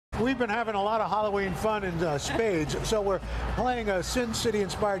We've been having a lot of Halloween fun in spades, so we're playing a Sin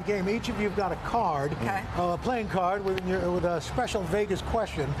City-inspired game. Each of you have got a card, playing card with a special Vegas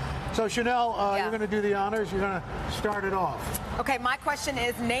question. So Chanel, you're going to do the honors. You're going to start it off. Okay, my question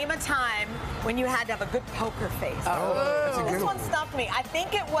is, name a time when you had to have a good poker face. That's a good This one stumped me. I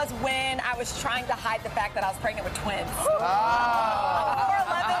think it was when I was trying to hide the fact that I was pregnant with twins. I'm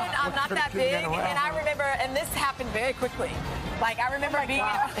 4'11", I'm not that big, and I remember, and this happened very quickly. Like, I remember being,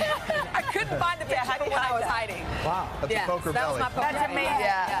 I couldn't find the picture for what I was hiding. Wow. That's a poker that belly. was my poker That's amazing.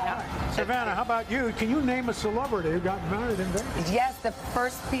 Yeah. Savannah, how about you? Can you name a celebrity who got married in Vegas? Yes, the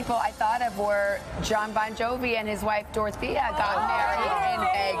first people I thought of were John Bon Jovi and his wife Dorothea got married in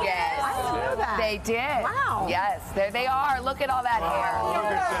Vegas. I didn't know that. They did. Wow. Yes, there they are. Look at all that hair.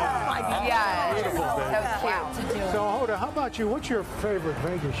 Yes. Beautiful, So cute. So, Hoda, how about you? What's your favorite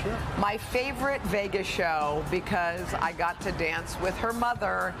Vegas show? My favorite Vegas show, because I got to dance with her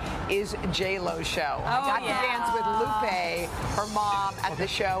mother, is J-Lo's show. I got to dance with Lupe, her mom, at the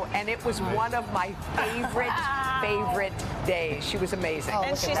show, and it was one of my favorite days. She was amazing.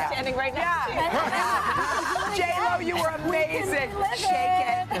 And she's standing right next to you. J-Lo, you were amazing. Shake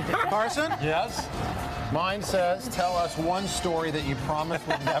it. Carson? Yes. Mine says, tell us one story that you promised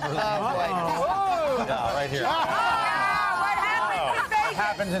would never leave. Yeah, right here. What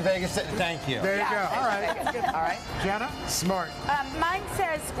happens in Vegas? Thank you. There you go. All right. All right. Jenna? Smart. Mine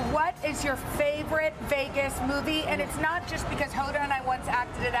says, what is your favorite Vegas movie? And it's not just because Hoda and I once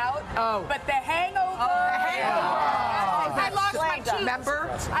acted it out, but The Hangover. I lost my tooth. Remember?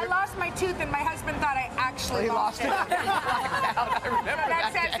 I lost my tooth, and my husband thought I actually lost it. I remember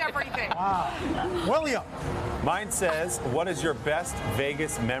That says everything. William? Mine says, what is your best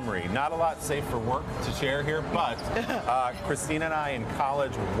Vegas memory? Not a lot safe for work to share here, but Christina and I in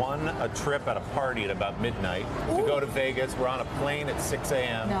college won a trip at a party at about midnight to go to Vegas. We're on a plane at 6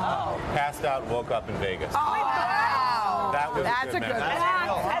 a.m. Passed out, woke up in Vegas. That was That's a good memory.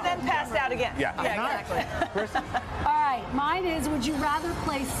 And then passed out again. Yeah. Exactly. All right, mine is, would you rather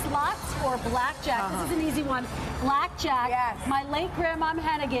play slots or blackjack? This is an easy one. Blackjack. Yes. My late grandma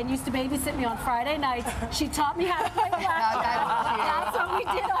Hannigan used to babysit me on Friday nights. She taught me how to play blackjack. That's what we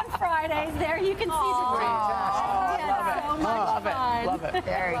did on Fridays. There you can see the Love it.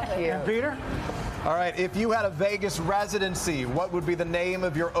 Very cute. Peter? All right, if you had a Vegas residency, what would be the name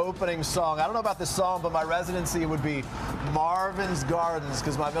of your opening song? I don't know about this song, but my residency would be Marvin's Gardens,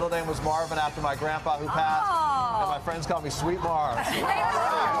 because my middle name was Marvin after my grandpa who passed, and my friends call me Sweet Marv.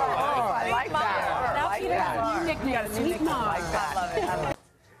 I like that. Now Peter has a new nickname, Sweet Mom. I love it.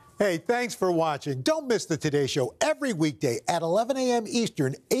 Hey, thanks for watching. Don't miss the Today Show every weekday at 11 a.m.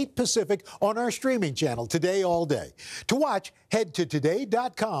 Eastern, 8 Pacific on our streaming channel, Today All Day. To watch, head to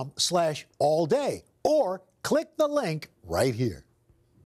today.com/allday or click the link right here.